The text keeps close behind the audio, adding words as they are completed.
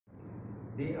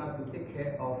they are to take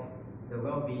care of the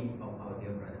well-being of our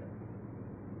dear brother.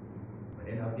 But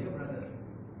then our dear brothers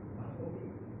pass away.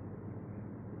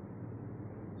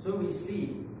 So we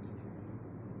see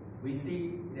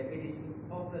that it is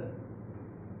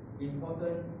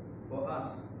important for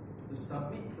us to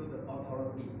submit to the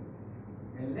authority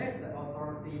and let the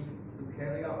authority to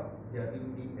carry out their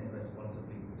duty and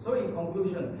responsibility. So in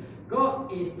conclusion,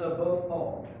 God is above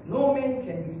all. No man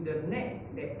can be the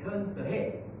neck that turns the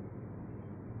head.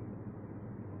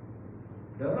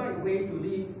 The right way to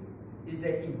live is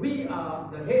that if we are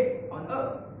the head on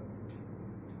earth,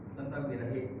 sometimes we're the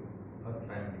head of the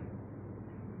family,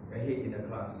 we're head in the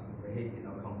class, we're head in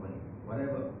our company,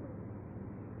 whatever.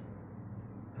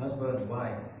 Husband,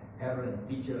 wife, parents,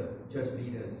 teacher, church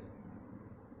leaders.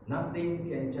 Nothing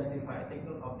can justify. Take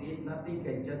note of this. Nothing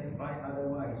can justify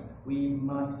otherwise. We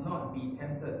must not be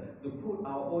tempted to put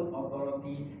our own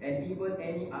authority and even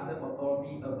any other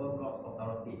authority above God's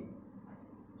authority.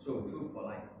 So, truth for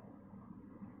life.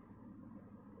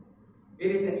 It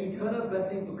is an eternal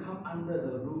blessing to come under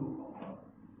the rule of God.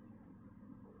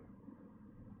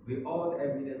 With all the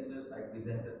evidences I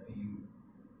presented to you,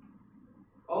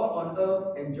 all on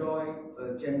earth enjoy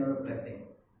a general blessing.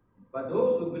 But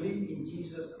those who believe in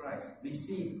Jesus Christ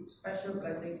receive special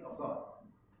blessings of God.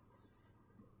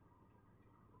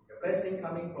 The blessing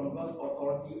coming from God's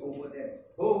authority over them,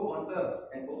 both on earth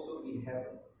and also in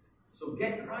heaven. So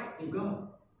get right with God,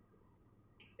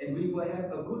 and we will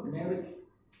have a good marriage,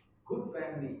 good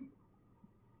family,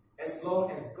 as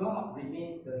long as God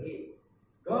remains the head.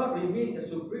 God remains the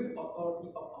supreme authority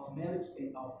of our marriage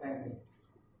and our family.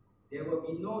 There will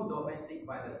be no domestic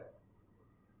violence.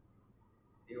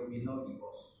 There will be no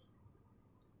divorce.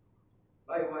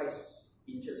 Likewise,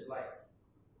 in church life,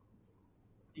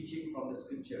 teaching from the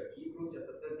scripture, Hebrews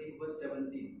chapter 13, verse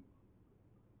 17.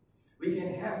 We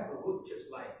can have a good church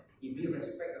life if we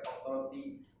respect the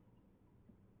authority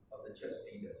of the church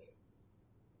leaders.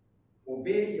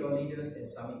 Obey your leaders and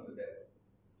submit to them,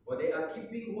 for they are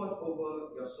keeping watch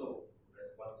over your soul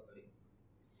responsibly.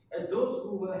 As those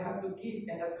who will have to give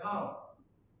an account,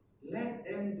 let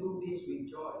them do this with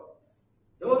joy.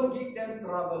 Don't give them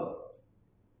trouble,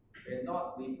 and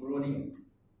not with groaning,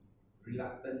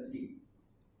 reluctancy,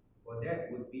 for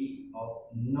that would be of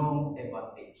no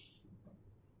advantage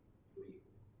to you.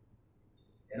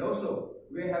 And also,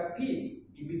 we have peace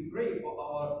if we pray for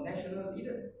our national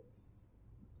leaders.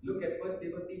 Look at 1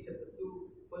 Timothy chapter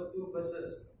 2, first 2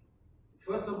 verses.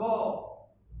 First of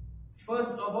all,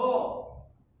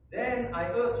 then I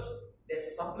urge that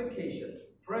supplication,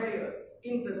 prayers,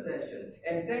 intercession,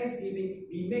 and thanksgiving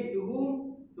be made to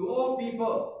whom? To all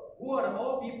people. Who are the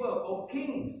all people? For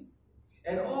kings,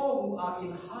 and all who are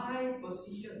in high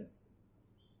positions,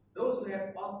 those who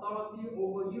have authority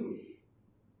over you,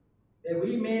 that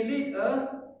we may lead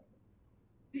a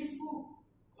peaceful,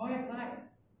 quiet life,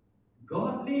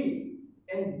 godly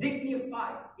and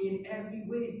dignified in every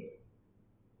way.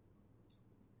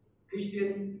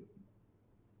 Christian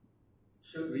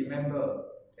should remember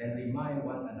and remind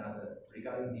one another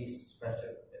regarding these special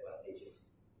advantages,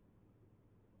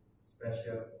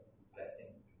 special blessing,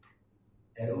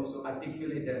 and also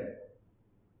articulate them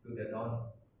to the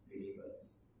non-believers.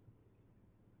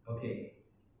 Okay,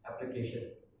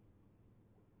 application.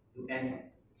 To end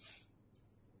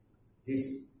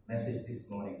this message this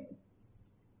morning,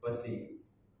 firstly,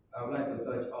 I would like to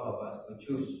urge all of us to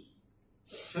choose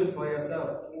for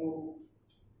yourself who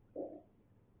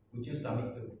would you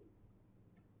submit to.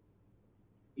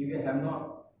 If you have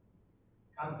not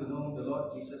come to know the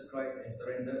Lord Jesus Christ and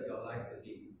surrender your life to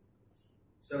Him,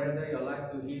 surrender your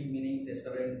life to Him meaning to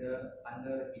surrender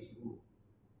under His rule.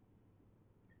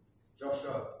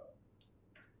 Joshua,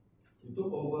 who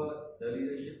took over the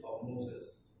leadership of Moses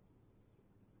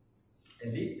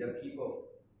and lead the people,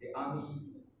 the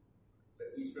army,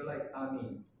 the Israelite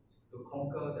army, to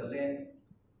conquer the land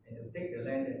and to take the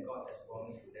land that God has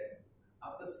promised to them.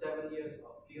 After 7 years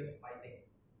of fierce fighting,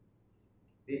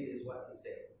 this is what he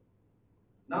said.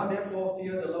 Now therefore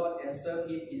fear the Lord and serve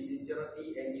Him in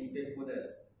sincerity and in faithfulness.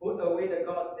 Put away the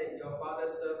gods that your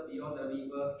fathers served beyond the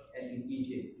river and in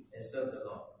Egypt, and serve the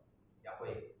Lord,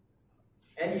 Yahweh.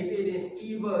 And if it is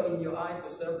evil in your eyes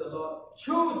to serve the Lord,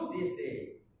 choose this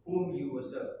day whom you will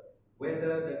serve,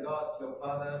 whether the gods your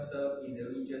fathers served in the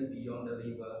region beyond the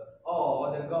river,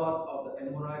 or the gods of the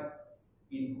Amorites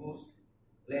in whose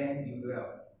land you dwell.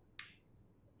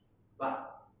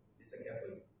 But, listen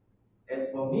carefully, as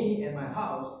for me and my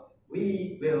house,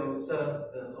 we will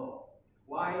serve the Lord.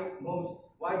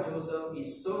 Why Joseph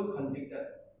is so convicted?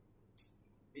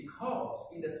 Because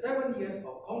in the 7 years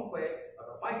of conquest, of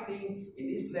the fighting in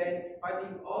this land,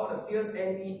 fighting all the fierce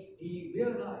enemy, he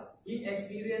realized, he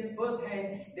experienced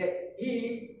firsthand that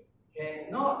he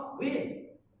cannot win.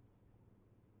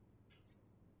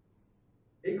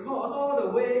 Because all the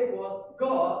way was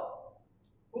God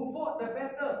who fought the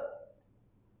battle,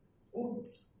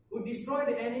 who destroyed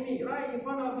the enemy right in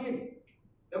front of him.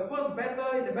 The first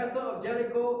battle, the Battle of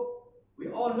Jericho, we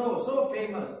all know, so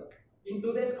famous. In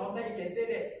today's context, you can say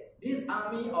that this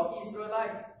army of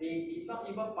Israelites, they did not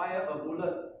even fire a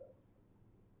bullet,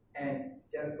 and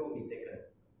Jericho is taken.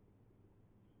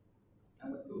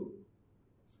 Number 2,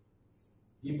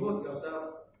 devote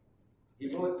yourself,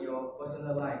 devote your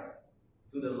personal life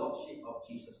to the Lordship of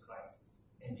Jesus Christ,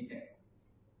 and be thankful.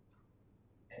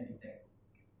 And be thankful.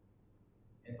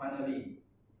 And finally,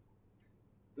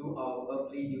 do our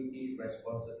earthly duties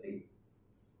responsibly.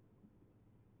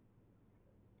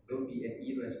 Don't be an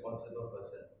irresponsible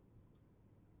person.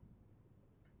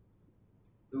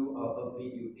 Do our earthly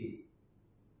duties.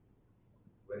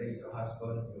 Whether it's your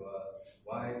husband, your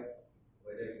wife,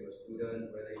 whether you're a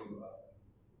student, whether you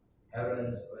are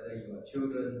parents, whether you are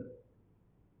children,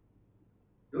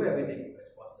 do everything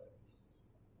responsibly.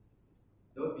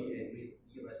 Don't be an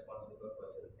irresponsible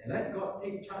person. And let God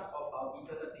take charge of our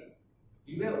eternity.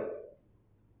 He will.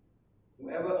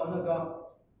 Whoever honor God,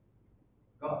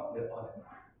 God will honor.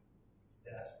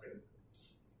 Let us pray.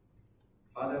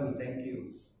 Father, we thank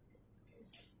you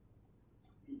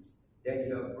that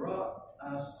you have brought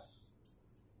us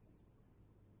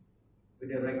to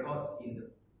the records in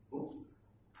the book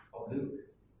of Luke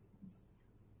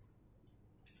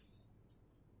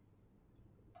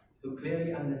to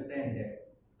clearly understand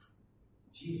that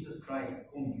Jesus Christ,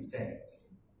 whom you sent,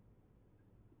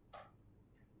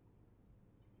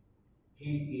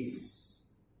 he is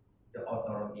the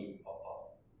authority of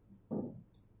all.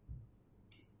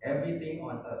 Everything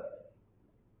on earth,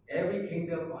 every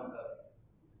kingdom on earth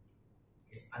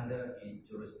is under his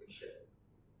jurisdiction.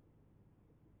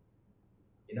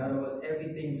 In other words,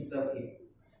 everything serves him.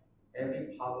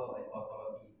 Every power and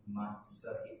authority must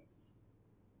serve him.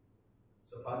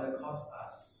 So Father, cause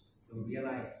us to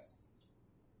realize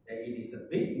that it is a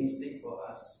big mistake for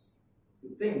us to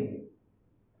think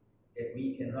that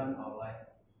we can run our life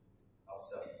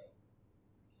ourselves.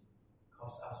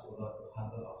 Cause us, O Lord, to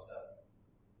humble ourselves,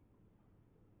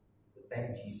 to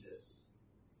thank Jesus,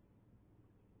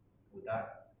 who died,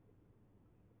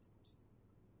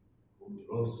 who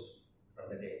rose from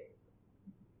the dead,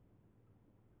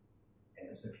 and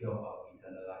to secure our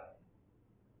eternal life.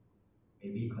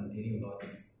 May we continue, Lord, to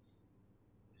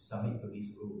submit to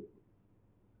his rule,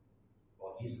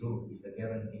 for his rule is the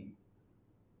guarantee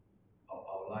of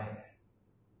our life,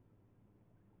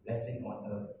 blessing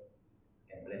on earth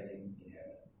and blessing in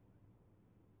heaven.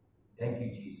 Thank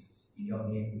you, Jesus. In your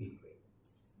name we pray.